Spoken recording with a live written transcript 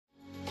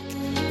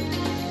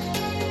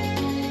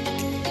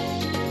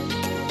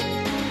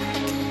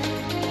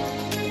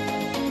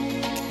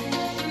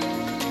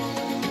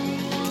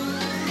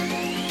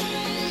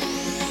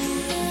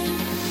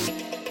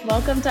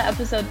Welcome to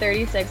episode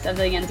 36 of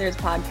the Yinzers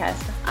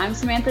podcast. I'm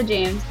Samantha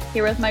James,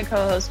 here with my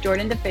co-host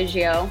Jordan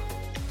DeFigio.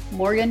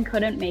 Morgan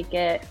couldn't make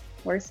it.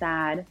 We're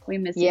sad. We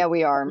miss you. Yeah,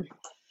 we are.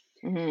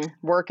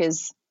 Work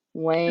is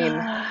lame.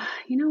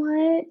 You know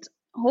what?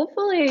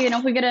 Hopefully,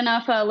 if we get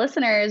enough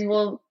listeners,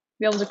 we'll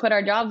be able to quit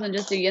our jobs and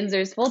just do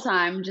Yinzers full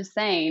time. Just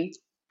saying.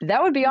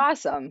 That would be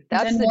awesome.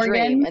 That's the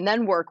dream. And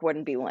then work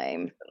wouldn't be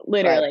lame.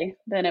 Literally.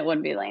 Then it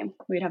wouldn't be lame.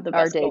 We'd have the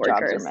best Our day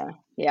coworkers. jobs are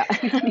yeah.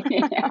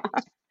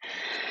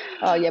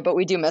 Oh, yeah, but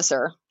we do miss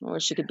her. I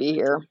wish she could be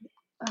here.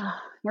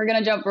 We're going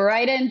to jump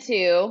right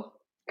into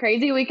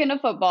crazy weekend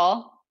of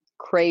football.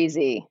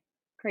 Crazy.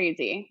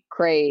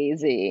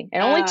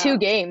 And only 2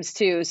 games,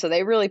 too. So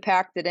they really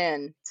packed it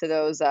in to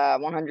those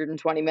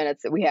 120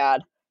 minutes that we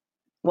had.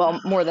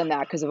 Well, more than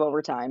that because of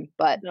overtime.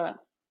 But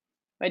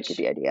which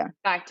the idea.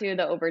 Back to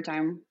the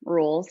overtime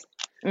rules.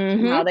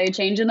 How they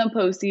change in the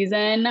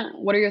postseason.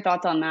 What are your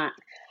thoughts on that?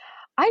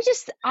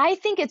 I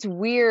think it's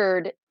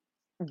weird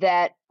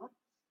that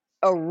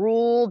a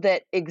rule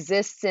that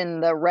exists in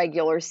the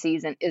regular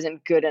season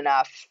isn't good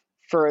enough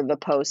for the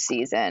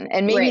postseason.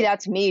 And maybe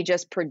that's me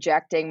just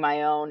projecting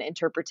my own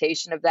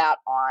interpretation of that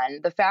on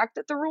the fact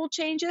that the rule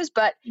changes,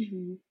 but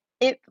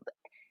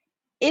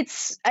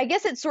it's I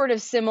guess it's sort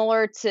of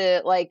similar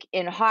to like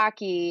in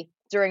hockey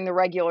during the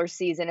regular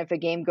season. If a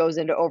game goes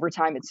into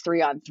overtime, it's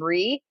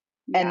 3-on-3,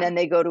 and then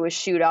they go to a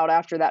shootout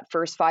after that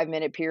first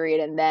 5-minute period.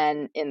 And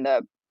then in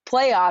the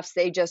playoffs,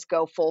 they just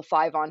go full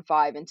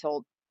 5-on-5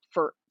 until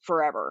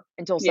forever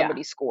until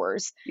somebody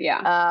scores.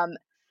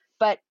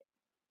 But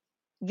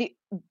the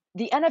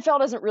NFL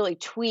doesn't really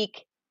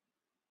tweak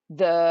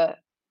the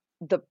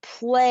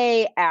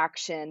play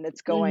action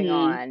that's going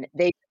on.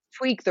 They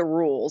tweak the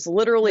rules,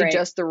 literally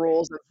just the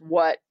rules of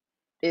what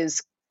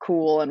is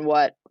cool and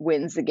what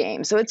wins the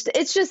game. So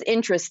it's just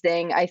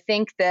interesting. I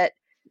think that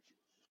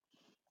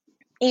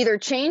either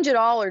change it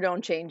all or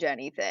don't change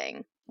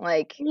anything.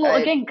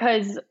 Again,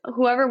 because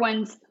whoever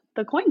wins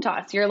the coin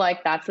toss, you're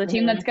like, that's the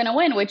team that's going to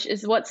win, which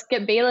is what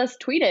Skip Bayless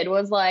tweeted,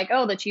 was like,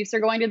 oh, the Chiefs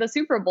are going to the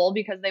Super Bowl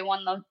because they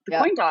won the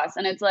coin toss.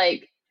 And it's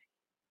like,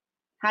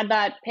 had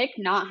that pick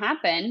not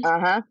happened,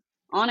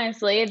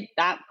 honestly,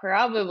 that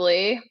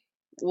probably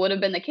would have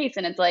been the case.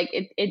 And it's like,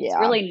 it's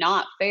really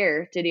not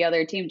fair to the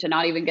other team to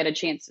not even get a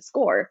chance to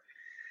score.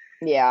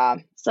 Yeah.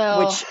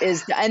 So,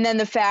 and then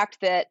the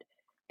fact that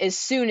as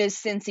soon as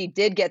Cincy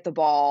did get the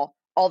ball,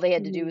 all they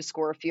had to do was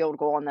score a field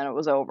goal and then it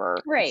was over.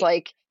 It's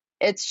like,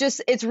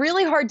 it's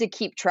really hard to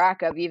keep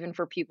track of, even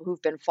for people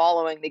who've been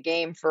following the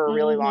game for a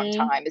really long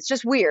time. It's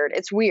just weird.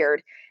 It's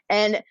weird.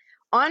 And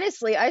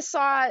honestly, I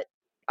saw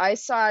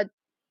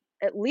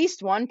at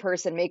least one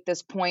person make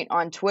this point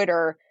on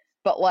Twitter,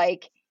 but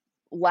like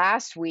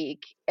last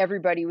week,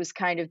 everybody was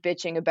kind of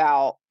bitching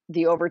about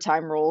the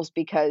overtime rules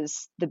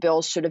because the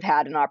Bills should have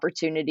had an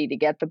opportunity to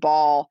get the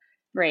ball.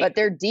 But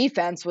their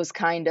defense was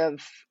kind of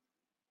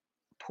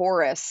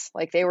porous.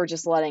 Like they were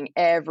just letting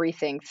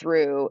everything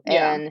through.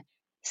 And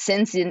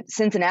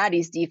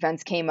Cincinnati's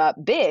defense came up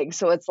big.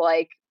 So it's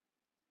like,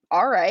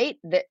 all right,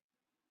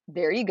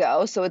 there you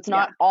go. So it's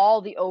not all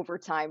the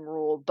overtime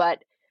rule,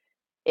 but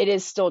it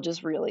is still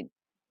just really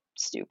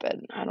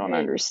stupid. I don't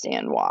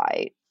understand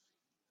why.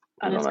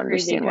 I don't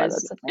understand why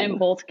that's a thing. In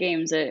both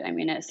games, it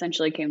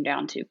essentially came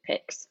down to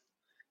picks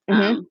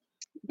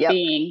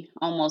being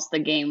almost the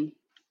game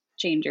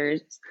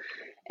changers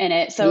in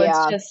it. So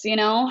it's just,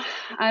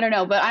 I don't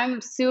know, but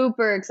I'm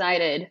super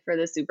excited for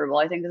the Super Bowl.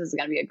 I think this is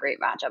going to be a great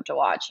matchup to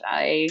watch.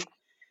 Who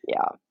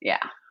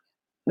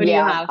do you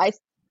have?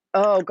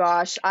 Oh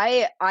gosh.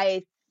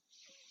 I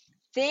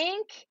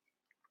think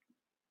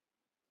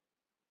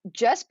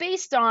just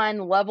based on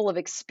level of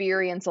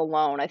experience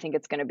alone, I think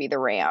it's going to be the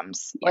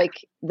Rams. Like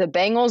the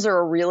Bengals are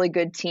a really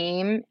good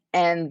team,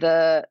 and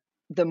the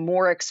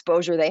more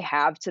exposure they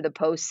have to the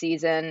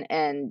postseason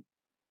and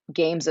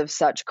games of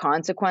such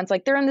consequence,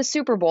 like they're in the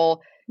Super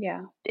Bowl.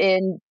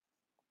 And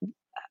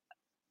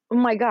oh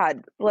my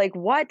God, like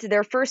what?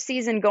 Their first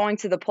season going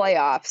to the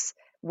playoffs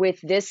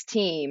with this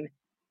team,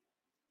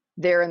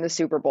 they're in the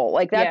Super Bowl.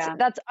 Like that's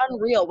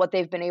unreal what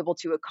they've been able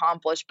to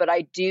accomplish. But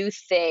I do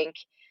think,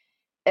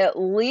 at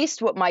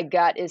least what my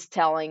gut is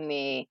telling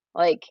me,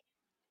 like,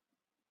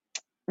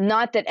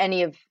 not that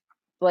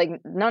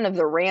none of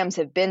the Rams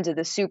have been to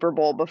the Super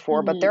Bowl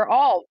before, but they're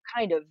all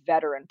kind of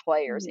veteran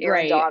players.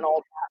 Aaron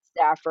Donald,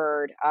 Matt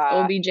Stafford,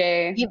 OBJ.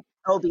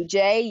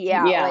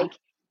 Like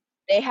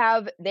they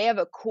have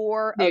a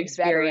core of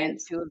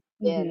veterans who have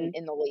been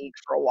in the league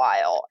for a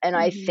while. And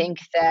I think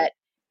that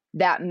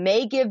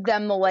may give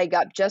them the leg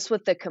up, just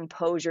with the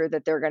composure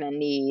that they're going to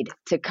need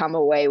to come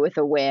away with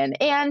a win.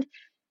 And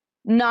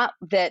not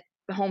that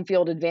home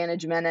field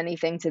advantage meant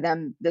anything to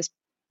them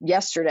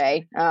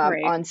yesterday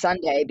on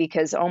Sunday,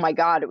 because, oh my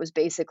God, it was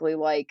basically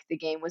like the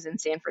game was in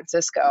San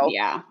Francisco.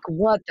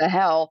 What the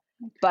hell?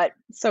 But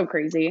so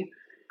crazy.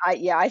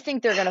 I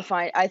think they're going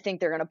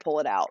to pull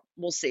it out.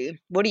 We'll see.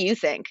 What do you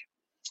think?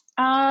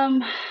 I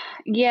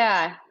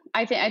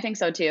think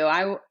so too.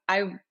 I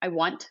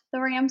want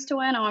the Rams to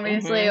win,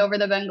 obviously, over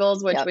the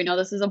Bengals, which we know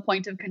this is a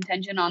point of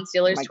contention on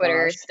Steelers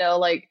Twitter. Still,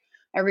 like,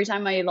 every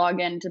time I log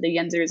into the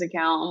Yenzers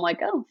account, I'm like,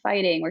 oh,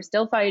 fighting. We're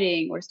still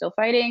fighting. We're still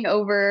fighting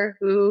over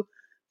who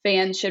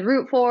fans should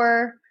root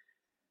for.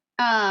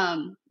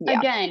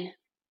 Again,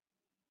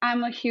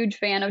 I'm a huge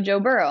fan of Joe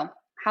Burrow.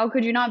 How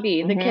could you not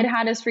be? The kid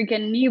had his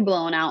freaking knee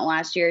blown out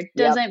last year.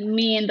 Doesn't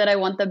mean that I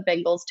want the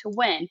Bengals to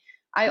win.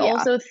 I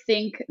also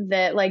think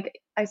that, like,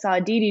 I saw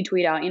Didi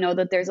tweet out,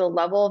 that there's a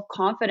level of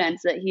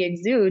confidence that he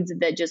exudes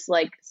that just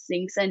like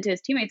sinks into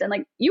his teammates. And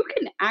like, you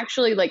can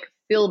actually like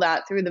feel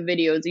that through the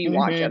videos you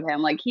watch of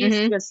him. Like,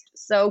 he's just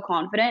so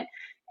confident.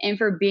 And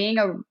for being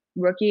a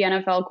rookie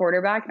NFL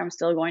quarterback, I'm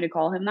still going to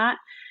call him that.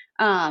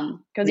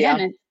 Because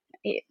again,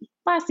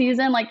 last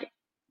season, like,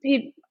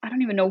 I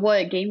don't even know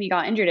what game he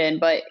got injured in,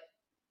 but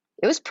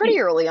it was pretty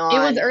early on. It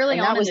was early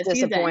on. That was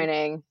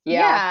disappointing.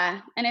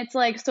 Yeah. And it's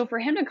like, so for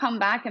him to come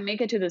back and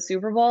make it to the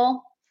Super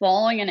Bowl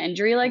following an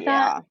injury like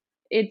that,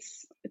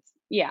 it's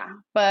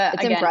but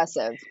it's again,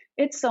 impressive.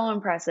 It's so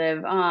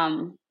impressive.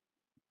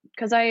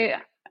 Because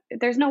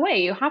there's no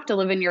way. You have to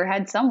live in your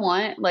head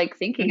somewhat, like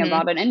thinking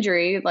about an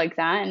injury like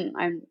that. And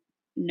I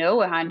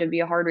know it had to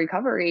be a hard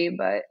recovery,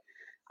 but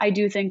I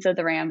do think that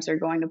the Rams are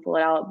going to pull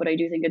it out, but I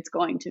do think it's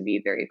going to be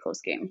a very close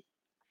game.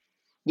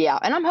 Yeah,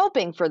 and I'm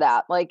hoping for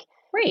that. Like,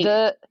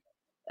 right.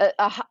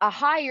 A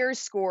higher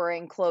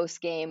scoring close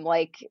game.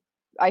 Like,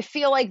 I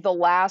feel like the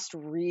last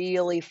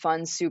really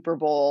fun Super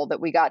Bowl that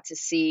we got to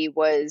see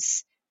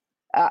was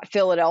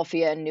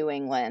Philadelphia and New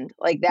England.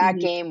 Like, that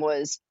game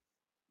was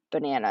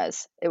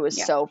bananas. It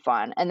was so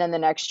fun. And then the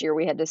next year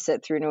we had to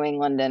sit through New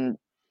England and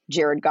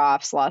Jared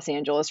Goff's Los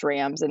Angeles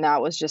Rams, and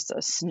that was just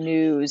a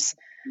snooze.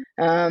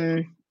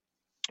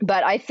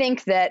 But I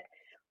think that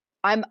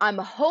I'm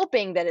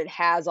hoping that it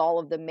has all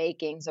of the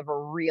makings of a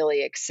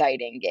really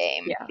exciting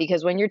game,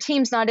 because when your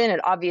team's not in it,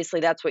 obviously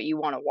that's what you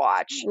want to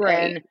watch. Right.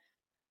 And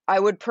I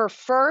would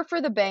prefer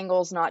for the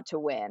Bengals not to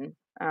win.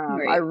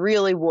 I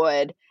really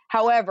would.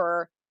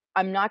 However,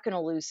 I'm not going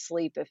to lose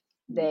sleep if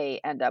they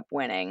end up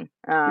winning.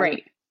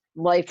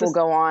 Life will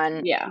go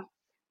on. Yeah.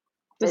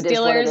 The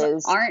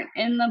Steelers aren't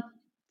in the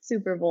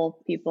Super Bowl,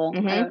 people.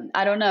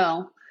 I don't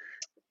know.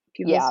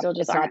 People still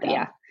just aren't.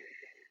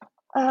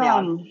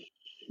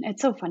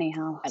 It's so funny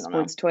how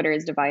sports Twitter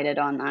is divided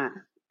on that.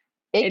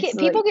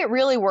 People get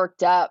really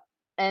worked up,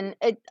 and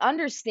it's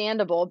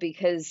understandable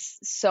because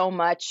so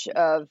much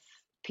of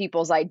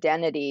people's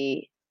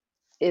identity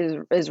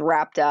is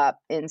wrapped up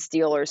in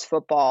Steelers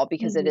football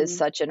because it is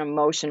such an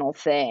emotional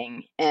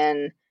thing.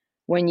 And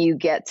when you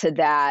get to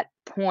that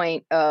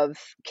point of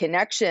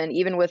connection,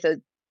 even with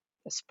a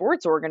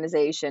sports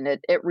organization,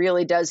 it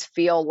really does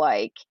feel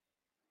like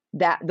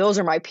that those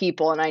are my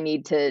people and I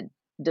need to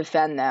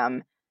defend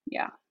them.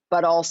 Yeah.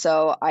 But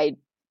also I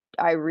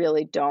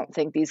really don't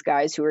think these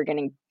guys who are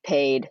getting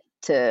paid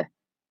to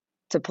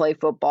play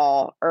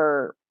football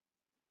are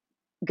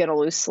going to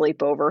lose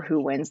sleep over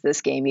who wins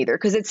this game either.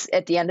 Because it's,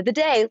 at the end of the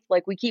day,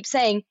 like we keep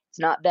saying, it's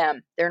not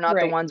them. They're not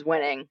the ones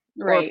winning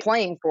or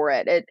playing for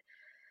it.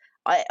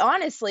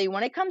 Honestly,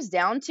 when it comes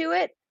down to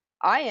it,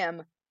 I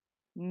am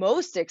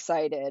most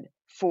excited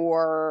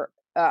for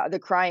the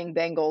crying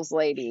Bengals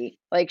lady.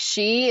 Like,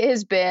 she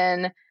has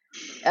been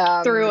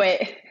through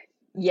it.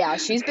 Yeah,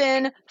 she's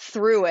been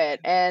through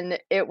it, and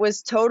it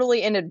was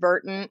totally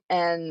inadvertent.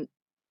 And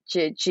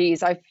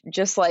geez, I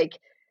just like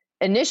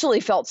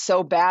initially felt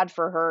so bad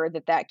for her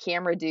that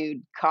camera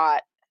dude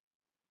caught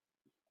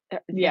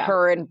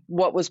her in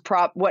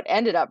what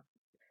ended up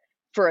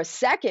for a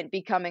second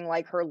becoming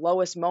like her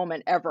lowest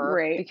moment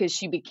ever, because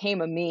she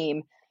became a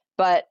meme.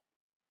 But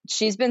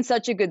she's been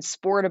such a good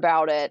sport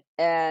about it,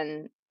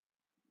 and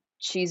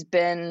she's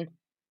been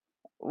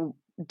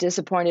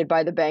disappointed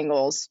by the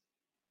Bengals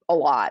a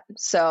lot.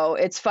 So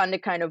it's fun to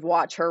kind of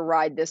watch her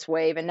ride this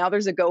wave. And now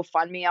there's a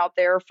GoFundMe out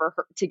there for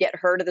her to get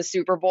her to the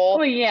Super Bowl.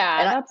 Oh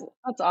yeah,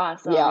 that's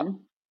awesome. Yeah,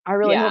 I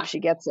really hope she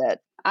gets it.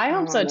 I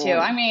hope so too.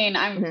 I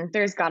mean,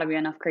 there's got to be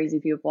enough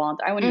crazy people.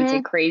 I wouldn't even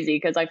say crazy,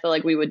 because I feel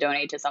like we would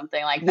donate to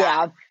something like that.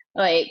 Yeah,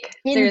 like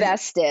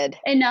invested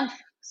enough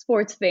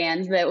sports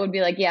fans that would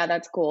be like, yeah,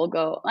 that's cool.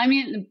 Go. I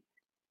mean,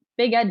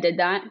 Big Ed did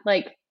that.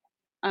 Like,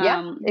 exactly.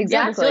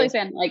 Yeah, the Steelers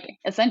fan. Like,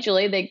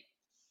 essentially, they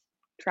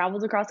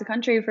traveled across the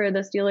country for the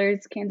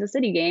Steelers Kansas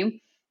City game.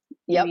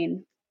 I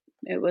mean,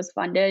 it was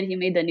funded. He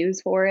made the news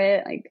for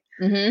it. Like,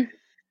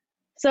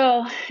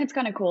 so it's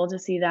kind of cool to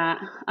see that.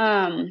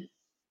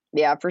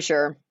 Yeah, for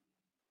sure.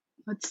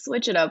 Let's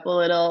switch it up a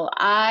little.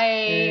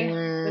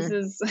 This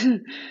is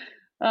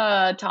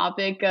a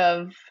topic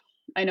of,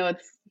 I know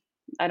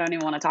I don't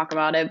even want to talk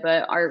about it,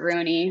 but Art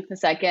Rooney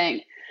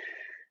II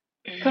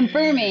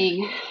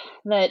confirming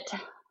that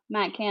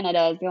Matt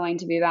Canada is going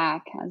to be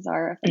back as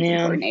our offensive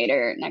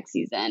coordinator next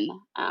season.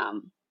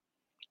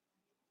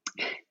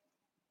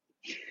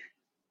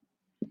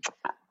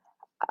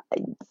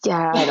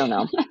 Yeah, I don't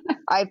know.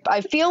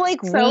 I feel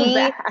like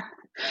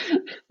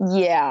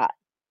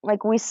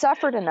like we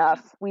suffered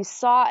enough. We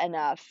saw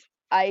enough.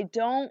 I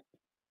don't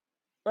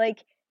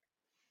like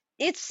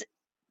it's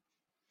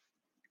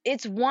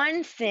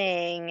one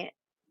thing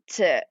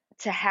to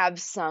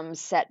have some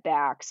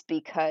setbacks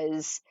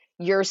because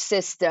your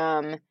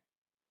system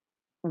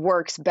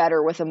works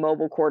better with a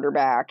mobile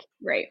quarterback,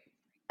 Right.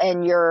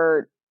 and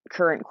your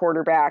current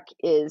quarterback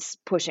is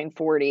pushing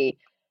 40.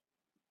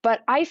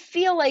 But I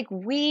feel like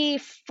we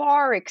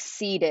far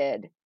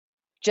exceeded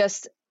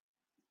just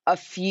a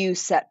few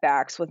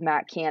setbacks with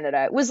Matt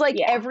Canada. It was like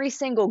Yeah. every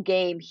single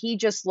game, he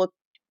just looked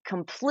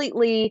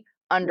completely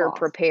Lost.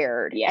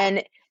 underprepared. Yeah.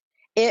 And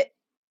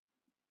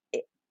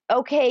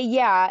okay,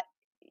 yeah,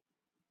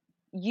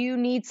 you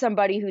need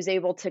somebody who's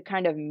able to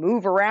kind of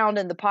move around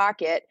in the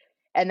pocket,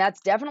 and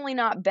that's definitely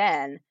not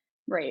Ben.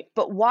 Right.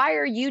 But why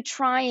are you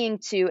trying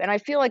to, and I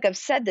feel like I've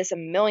said this a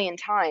million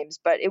times,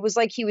 but it was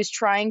like he was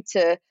trying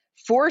to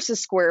force a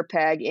square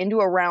peg into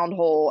a round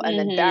hole and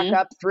then back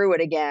up through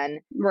it again.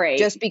 Right.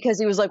 Just because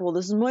he was like, well,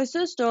 this is my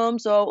system.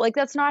 So, like,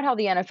 that's not how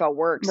the NFL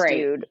works, Right.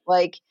 dude.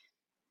 Like,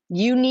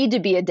 you need to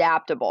be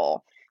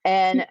adaptable.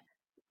 And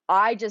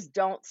I just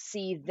don't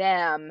see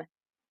them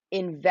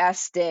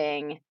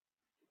investing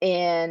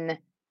in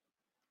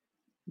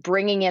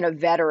bringing in a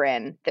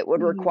veteran that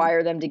would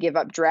require them to give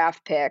up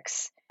draft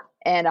picks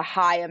and a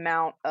high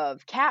amount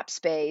of cap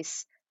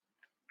space.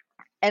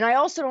 And I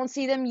also don't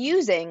see them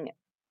using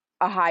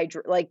a high,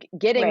 like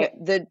getting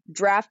the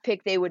draft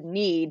pick they would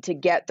need to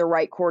get the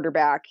right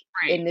quarterback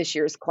in this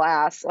year's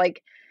class.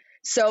 Like,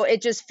 so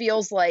it just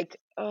feels like,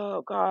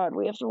 oh God,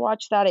 we have to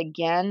watch that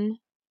again.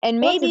 And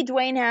maybe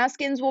Dwayne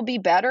Haskins will be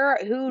better.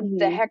 Who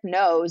the heck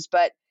knows?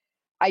 But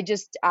I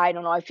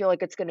don't know. I feel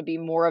like it's going to be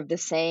more of the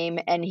same.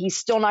 And he's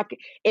still not,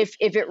 if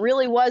it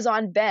really was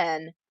on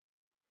Ben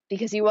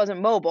because he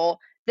wasn't mobile,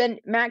 then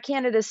Matt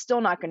Canada is still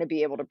not going to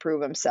be able to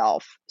prove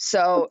himself.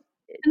 So,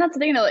 and that's the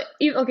thing though.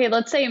 Okay,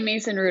 let's say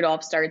Mason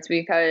Rudolph starts,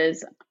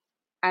 because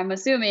I'm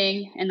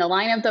assuming in the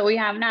lineup that we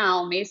have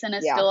now, Mason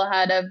is still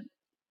ahead of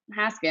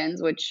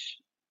Haskins, which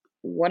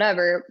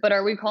whatever. But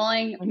are we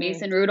calling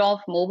Mason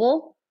Rudolph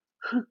mobile?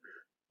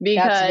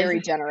 Because that's very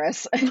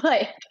generous.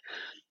 But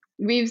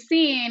we've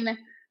seen,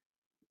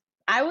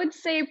 I would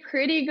say,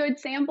 pretty good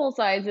sample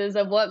sizes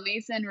of what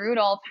Mason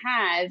Rudolph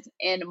has,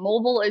 and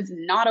mobile is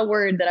not a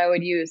word that I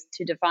would use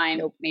to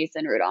define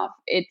Mason Rudolph.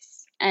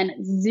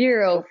 And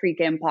zero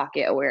freaking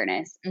pocket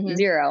awareness.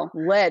 Zero.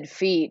 Lead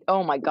feet.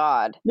 Oh my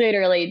God.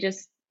 Literally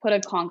just put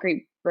a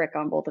concrete brick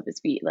on both of his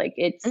feet. Like,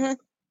 it's it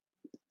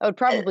would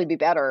probably be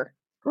better.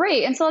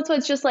 Right. And so that's why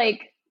it's just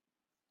like,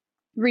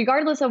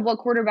 regardless of what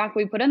quarterback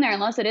we put in there,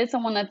 unless it is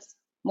someone that's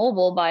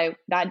mobile by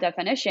that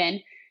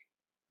definition,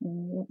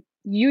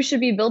 you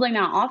should be building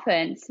that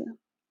offense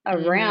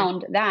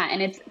around that.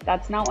 And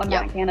that's not what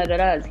Matt Canada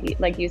does. He,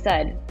 like you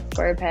said,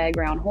 square peg,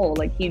 round hole.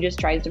 Like, he just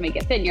tries to make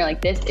it fit, and you're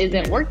like, this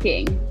isn't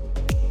working.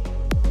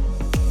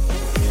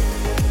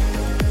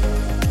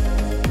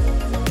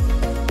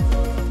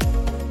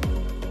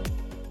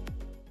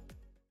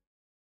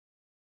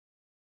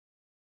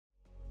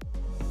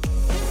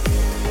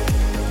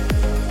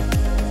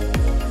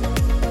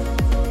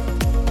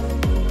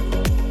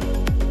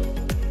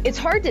 It's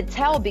hard to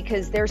tell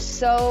because they're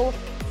so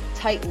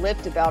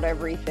tight-lipped about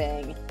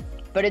everything,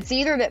 but it's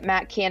either that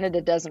Matt Canada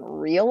doesn't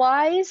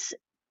realize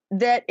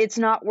that it's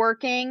not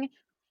working,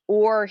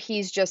 or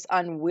he's just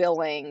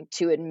unwilling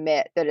to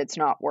admit that it's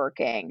not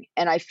working.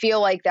 And I feel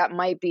like that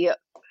might be,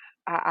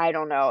 I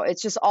don't know,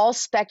 it's just all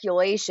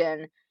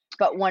speculation.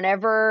 But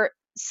whenever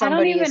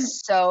somebody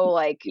is so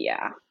like,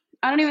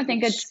 I don't even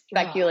think it's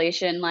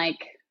speculation. Like,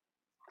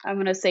 I'm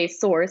going to say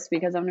source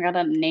because I'm going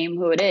to name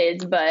who it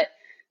is, but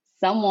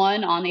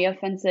someone on the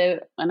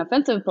an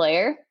offensive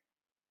player,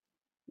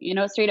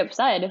 straight up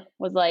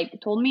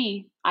told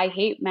me, I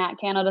hate Matt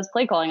Canada's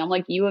play calling. I'm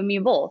like, you and me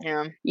both.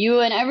 Yeah. You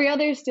and every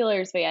other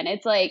Steelers fan.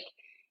 It's like,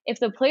 if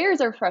the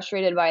players are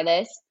frustrated by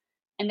this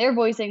and they're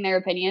voicing their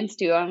opinions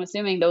too, I'm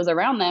assuming those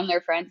around them,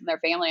 their friends and their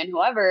family and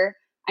whoever,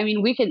 I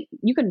mean,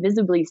 you can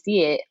visibly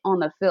see it on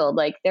the field.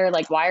 Like, they're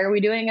like, why are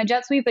we doing a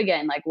jet sweep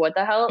again? Like, what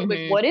the hell?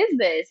 Like, what is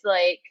this?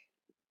 Like,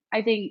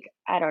 I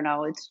don't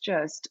know. It's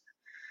just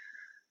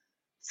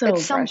so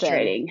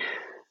frustrating.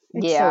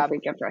 It's so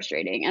freaking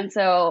frustrating. And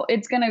so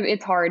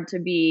it's hard to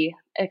be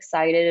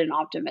excited and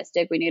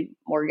optimistic. We need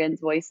Morgan's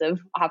voice of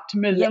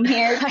optimism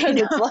here.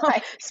 It's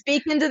like,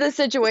 speak into the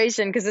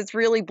situation because it's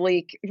really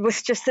bleak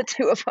with just the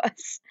two of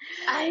us.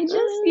 It's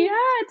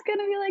going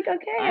to be like,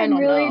 okay, I'm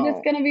really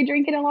just going to be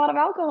drinking a lot of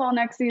alcohol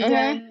next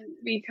season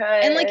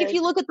because. And like, if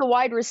you look at the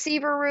wide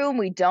receiver room,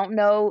 we don't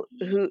know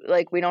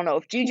we don't know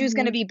if Juju's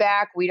going to be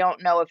back. We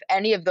don't know if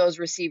any of those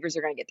receivers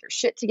are going to get their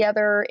shit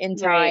together in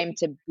time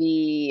to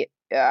be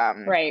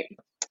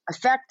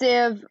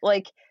effective.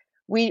 Like,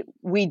 we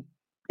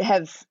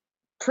have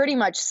pretty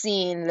much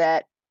seen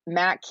that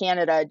Matt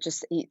Canada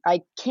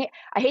I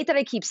hate that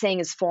I keep saying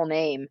his full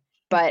name,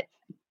 but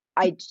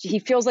he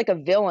feels like a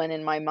villain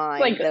in my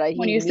mind, like that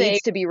when he you needs say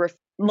to be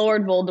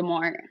Lord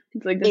Voldemort.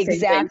 It's like the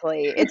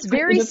exactly. Same thing. It's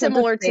very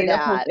similar to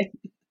that.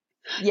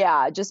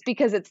 Yeah, just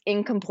because it's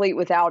incomplete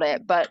without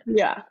it. But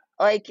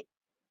like,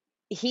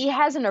 he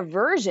has an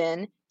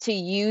aversion to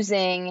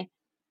using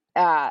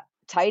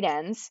tight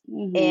ends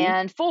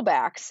and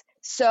fullbacks.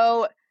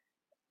 So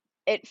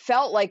it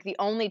felt like the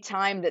only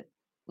time that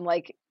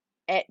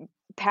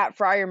Pat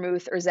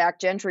Freiermuth or Zach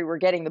Gentry were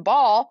getting the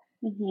ball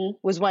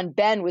was when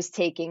Ben was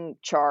taking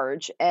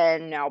charge,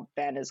 and now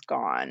Ben is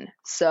gone.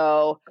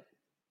 So,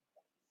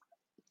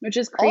 which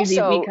is crazy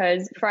also,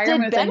 because did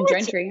Freiermuth Ben and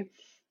Gentry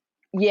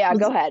yeah,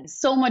 go was ahead.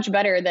 so much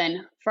better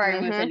than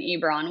Freiermuth and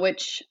Ebron,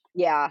 which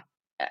Yeah.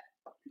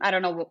 I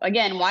don't know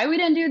again why we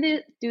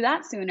didn't do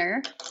that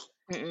sooner.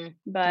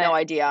 But No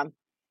idea.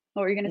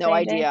 what were you gonna No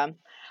say, Jay? idea.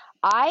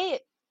 I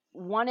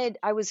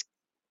was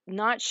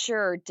not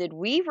sure, did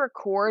we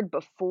record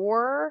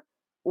before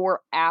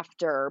or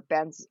after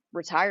Ben's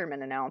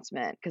retirement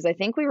announcement? Because I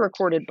think we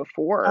recorded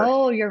before.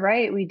 Oh, you're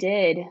right, we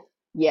did.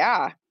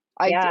 Yeah.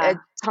 Yeah.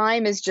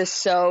 Time is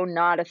just so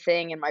not a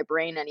thing in my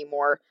brain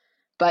anymore.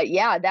 But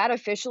yeah, that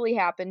officially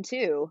happened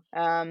too.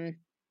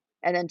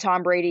 And then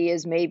Tom Brady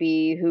is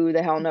maybe, who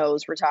the hell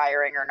knows,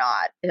 retiring or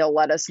not. He'll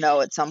let us know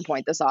at some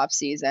point this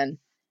offseason.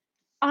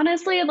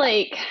 Honestly,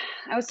 like,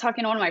 I was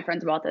talking to one of my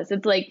friends about this.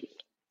 It's like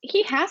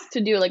he has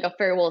to do like a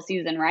farewell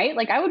season, right?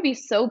 Like, I would be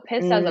so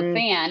pissed as a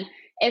fan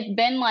if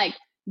Ben like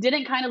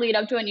didn't kind of lead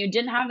up to it and you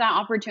didn't have that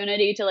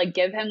opportunity to like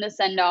give him the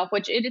send off,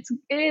 which it is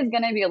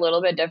going to be a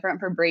little bit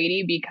different for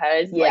Brady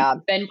because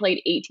like Ben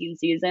played 18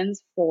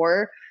 seasons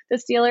for the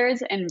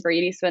Steelers and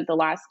Brady spent the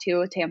last 2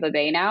 with Tampa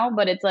Bay now.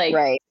 But it's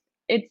like,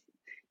 it's,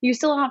 you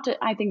still have to,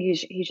 I think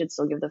he should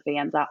still give the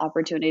fans that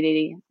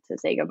opportunity to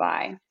say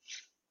goodbye.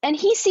 And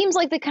he seems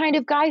like the kind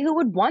of guy who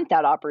would want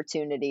that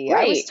opportunity.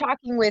 Right.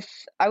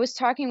 I was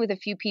talking with a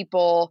few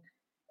people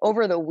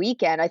over the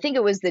weekend. I think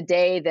it was the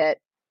day that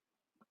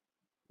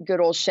good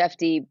old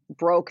Shefty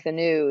broke the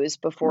news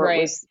before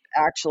it was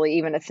actually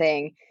even a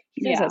thing.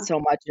 He does that so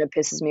much and it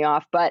pisses me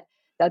off, but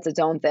that's its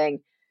own thing.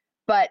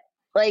 But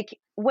like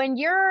when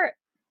you're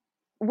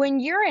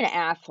an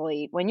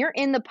athlete, when you're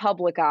in the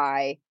public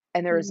eye,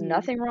 and there is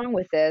nothing wrong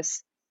with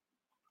this,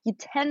 you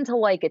tend to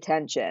like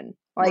attention.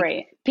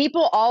 Like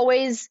people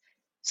always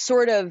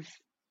sort of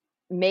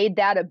made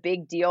that a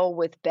big deal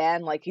with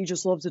Ben, like he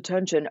just loves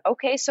attention.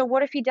 Okay, so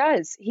what if he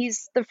does?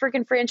 He's the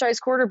freaking franchise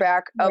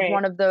quarterback of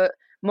one of the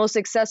most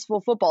successful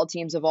football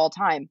teams of all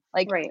time.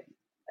 Like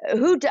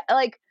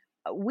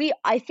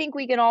I think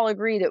we can all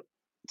agree that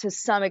to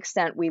some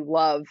extent we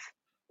love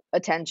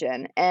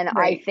attention. And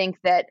I think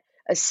that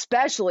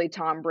especially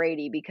Tom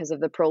Brady, because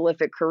of the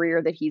prolific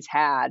career that he's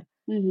had,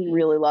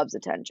 really loves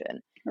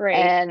attention.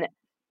 And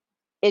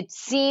it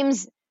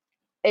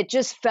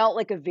just felt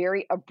like a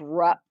very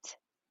abrupt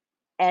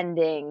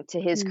ending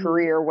to his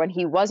career when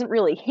he wasn't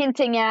really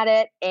hinting at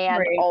it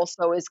and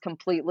also is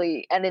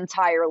completely and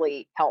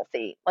entirely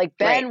healthy. Like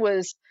Ben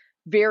was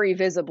very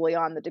visibly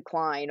on the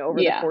decline over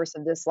the course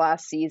of this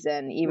last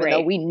season, even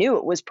though we knew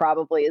it was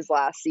probably his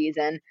last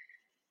season.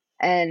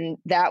 And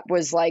that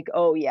was like,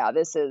 oh yeah,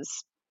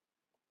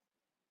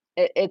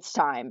 it's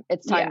time.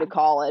 It's time to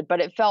call it. But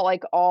it felt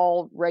like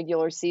all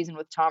regular season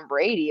with Tom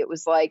Brady, it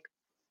was like,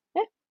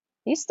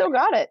 he's still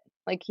got it.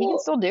 Like he can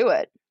still do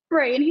it.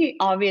 Right. And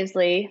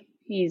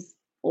he's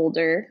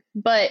older,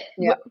 but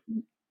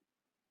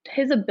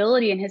his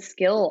ability and his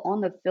skill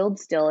on the field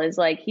still is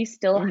like, he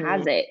still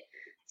has it.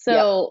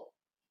 So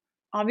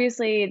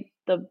obviously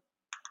the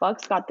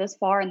Bucs got this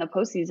far in the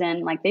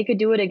postseason, like they could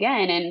do it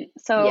again. And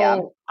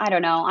so I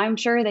don't know. I'm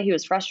sure that he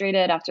was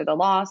frustrated after the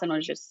loss and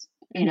was just,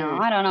 you know,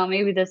 I don't know,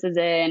 maybe this is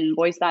it, and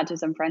voiced that to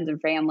some friends and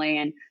family,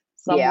 and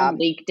someone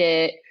leaked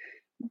it.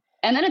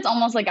 And then it's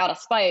almost like out of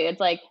spite. It's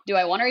like, do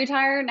I want to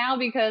retire now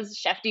because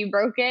Shefty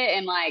broke it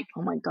and like,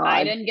 oh my God,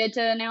 I didn't get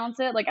to announce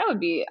it? Like I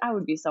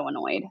would be so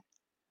annoyed.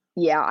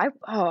 Yeah,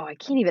 I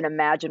can't even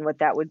imagine what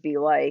that would be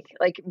like.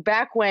 Like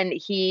back when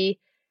he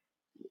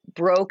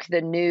broke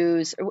the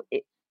news.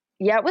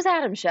 It was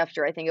Adam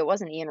Schefter. I think it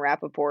wasn't Ian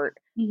Rappaport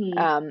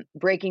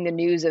breaking the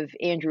news of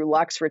Andrew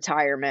Luck's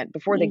retirement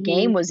before the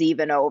game was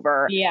even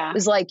over. It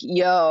was like,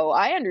 yo,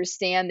 I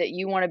understand that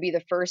you want to be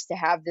the first to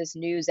have this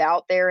news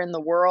out there in the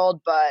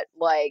world, but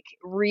like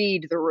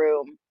read the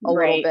room a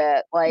little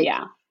bit. Like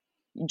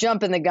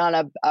jumping the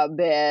gun a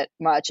bit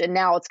much. And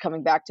now it's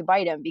coming back to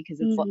bite him because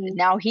it's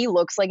now he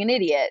looks like an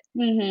idiot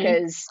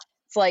because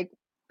it's like,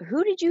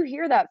 who did you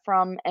hear that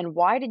from? And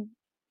why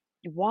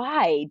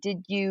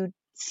did you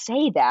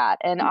say that?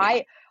 And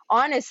I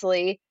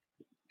honestly,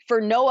 for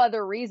no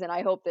other reason,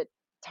 I hope that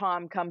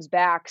Tom comes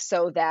back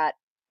so that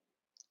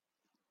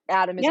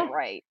Adam isn't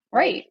right.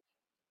 Right.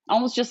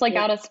 Almost just like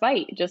out of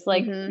spite, just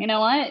like, you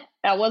know what?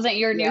 That wasn't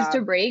your news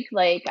to break.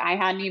 Like I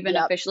hadn't even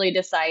officially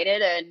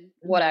decided and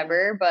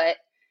whatever, but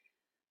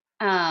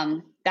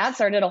that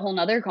started a whole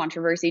nother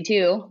controversy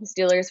too.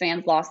 Steelers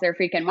fans lost their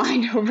freaking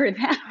mind over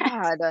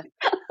that. God.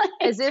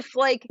 As if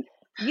like,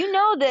 you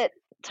know that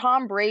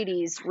Tom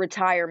Brady's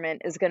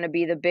retirement is going to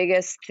be the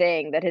biggest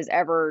thing that has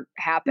ever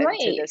happened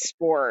to this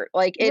sport.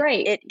 Like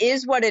it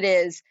is what it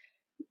is,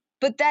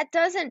 but that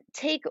doesn't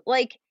take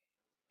like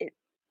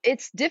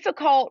it's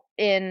difficult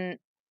in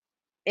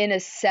a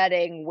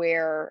setting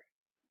where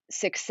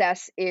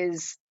success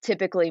is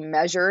typically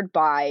measured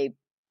by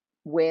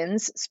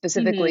wins,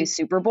 specifically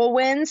Super Bowl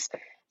wins,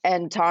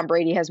 and Tom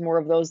Brady has more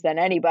of those than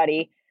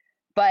anybody.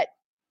 But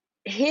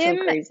him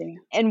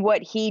and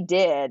what he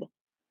did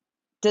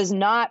does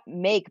not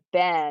make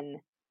Ben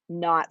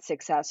not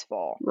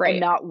successful Right. and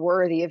not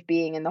worthy of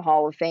being in the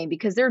Hall of Fame,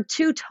 because they're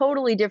two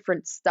totally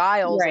different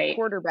styles Right. of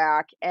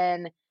quarterback.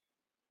 And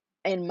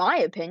in my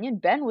opinion,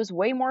 Ben was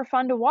way more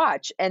fun to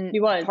watch. And He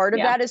was, part of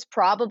yeah. that is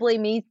probably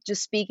me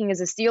just speaking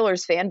as a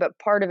Steelers fan, but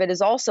part of it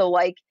is also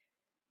like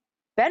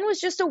Ben was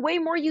just a way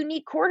more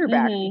unique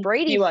quarterback. He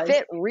Brady was.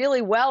 fit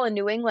really well in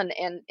New England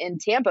and in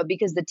Tampa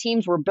because the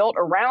teams were built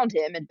around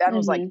him, and Ben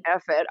was like,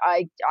 F it,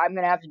 I'm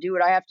going to have to do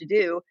what I have to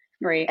do.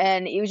 Right.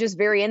 And he was just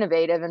very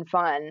innovative and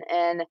fun,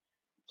 and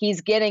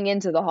he's getting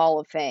into the Hall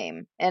of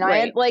Fame. And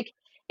Right. I like,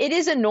 it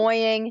is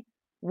annoying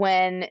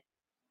when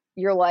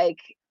you're like,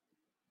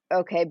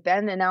 okay,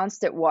 Ben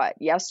announced it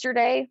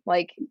yesterday?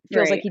 Like,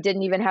 feels like Right. he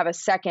didn't even have a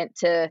second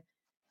to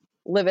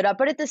live it up.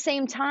 But at the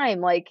same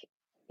time, like,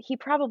 he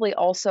probably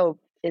also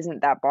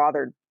isn't that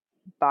bothered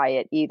by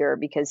it either,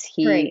 because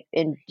Right.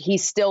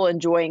 he's still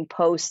enjoying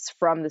posts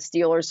from the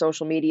Steelers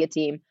social media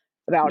team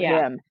about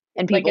Yeah. him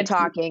and Like, people it's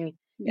talking.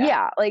 yeah.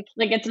 Yeah, like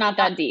it's not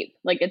that deep.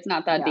 Like, it's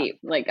not that Yeah. deep.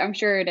 Like, I'm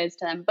sure it is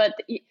to them. But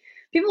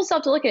people still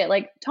have to look at it.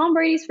 Like, Tom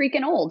Brady's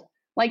freaking old.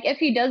 Like, if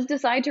he does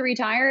decide to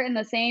retire in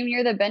the same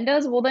year that Ben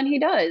does, well, then he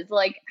does.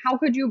 Like, how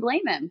could you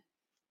blame him?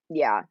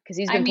 yeah, because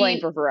he's been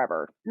playing for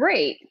forever.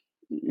 Right.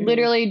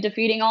 Literally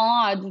defeating all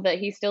odds that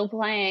he's still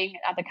playing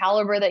at the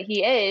caliber that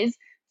he is.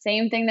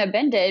 Same thing that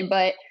Ben did.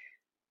 But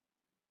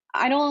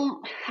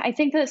I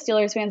think that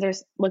Steelers fans are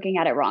looking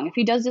at it wrong. If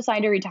he does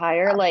decide to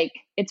retire, like,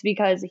 it's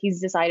because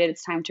he's decided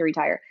it's time to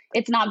retire.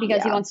 It's not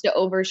because he Yeah. wants to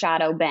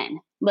overshadow Ben.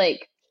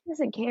 Like, He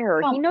doesn't care.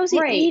 Well, He knows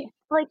right. he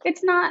like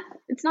it's not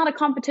a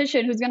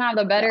competition who's gonna have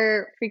the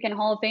better freaking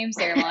Hall of Fame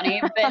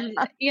ceremony. Ben,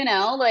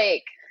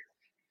 like,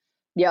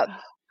 Yep.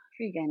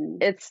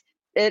 freaking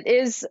It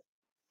is,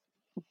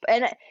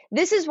 and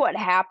this is what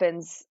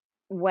happens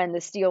when the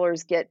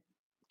Steelers get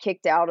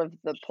kicked out of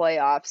the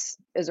playoffs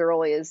as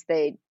early as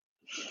they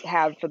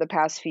have for the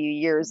past few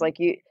years. Like,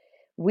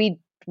 we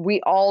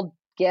all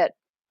get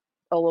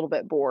a little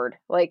bit bored.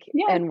 Like,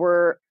 Yeah. and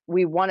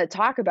we want to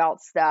talk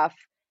about stuff,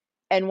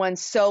 and when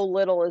so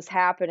little is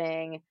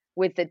happening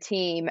with the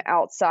team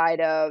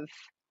outside of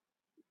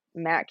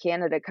Matt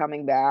Canada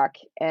coming back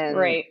and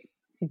right.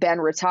 Ben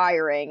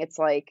retiring, it's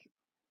like,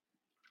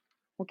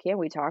 what can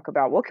we talk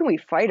about? What can we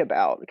fight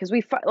about? Because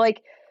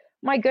like,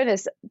 my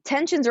goodness,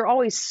 tensions are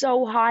always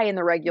so high in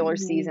the regular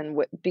season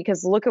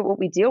because look at what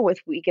we deal with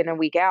week in and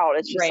week out.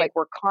 It's just Right. like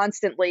we're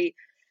constantly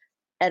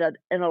at an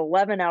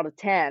 11 out of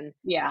 10.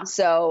 Yeah.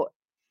 So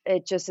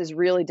it just is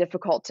really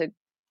difficult to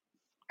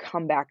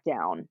come back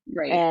down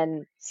Right.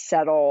 and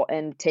settle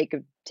and take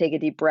a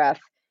deep breath.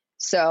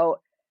 So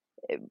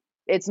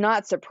it's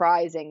not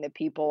surprising that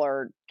people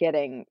are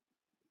getting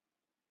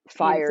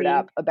fired Antsy.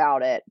 up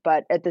about it,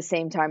 but at the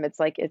same time, it's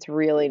like, it's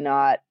really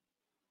not,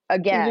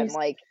 again,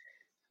 like,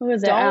 Who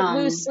was it? don't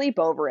lose sleep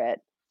over it.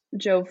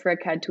 Joe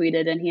Frick had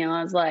tweeted, and he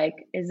was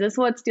like, is this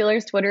what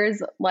Steelers Twitter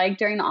is like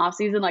during the off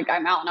season? Like,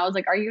 I'm out. And I was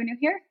like, are you new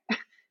here?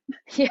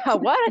 Yeah,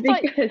 what?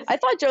 I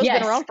thought Joe's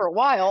been around for a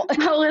while.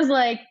 I was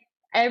like,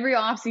 every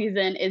off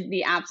season is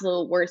the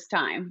absolute worst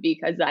time,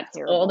 because that's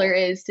all there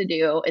is to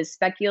do is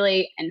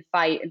speculate and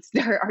fight and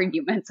start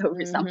arguments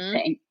over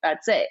something.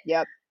 That's it.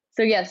 Yep.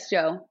 So yes,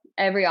 Joe,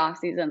 every off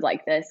season's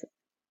like this.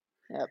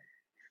 Yep.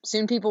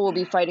 Soon people will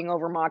be fighting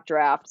over mock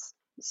drafts.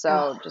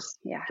 So just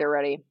get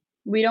ready.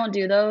 We don't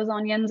do those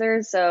on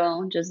Yinzers,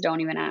 so just don't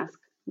even ask.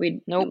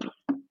 Nope.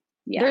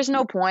 Yeah. There's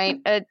no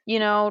point.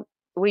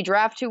 We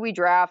draft who we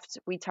draft.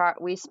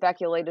 We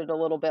speculated a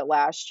little bit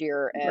last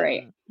year, and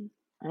right.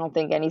 I don't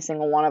think any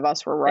single one of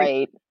us were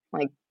right.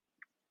 Like,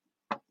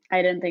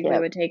 I didn't think we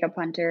would take a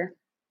punter.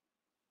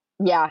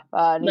 Yeah,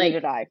 neither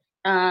did I.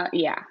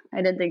 Yeah, I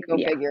didn't think. Go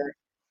figure.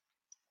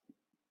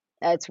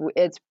 I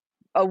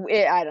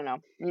don't know.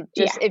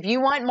 If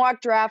you want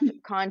mock draft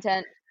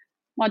content,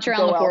 watch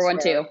around the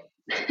 412.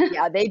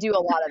 Yeah, they do a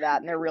lot of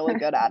that, and they're really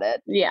good at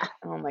it. Yeah.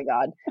 Oh my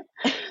God.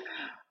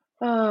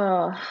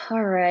 Oh,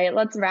 all right.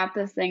 Let's wrap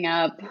this thing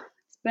up.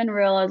 It's been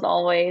real as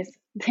always.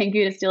 Thank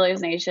you to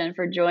Steelers Nation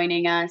for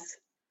joining us.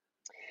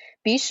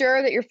 Be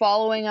sure that you're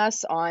following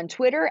us on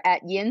Twitter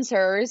at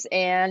Yinzers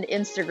and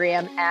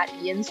Instagram at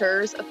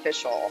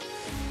YinzersOfficial.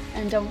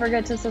 And don't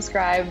forget to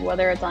subscribe,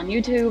 whether it's on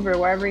YouTube or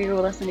wherever you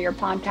listen to your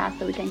podcast,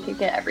 so we can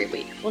kick it every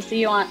week. We'll see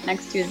you on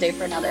next Tuesday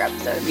for another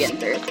episode of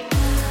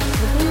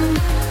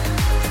Yinzers.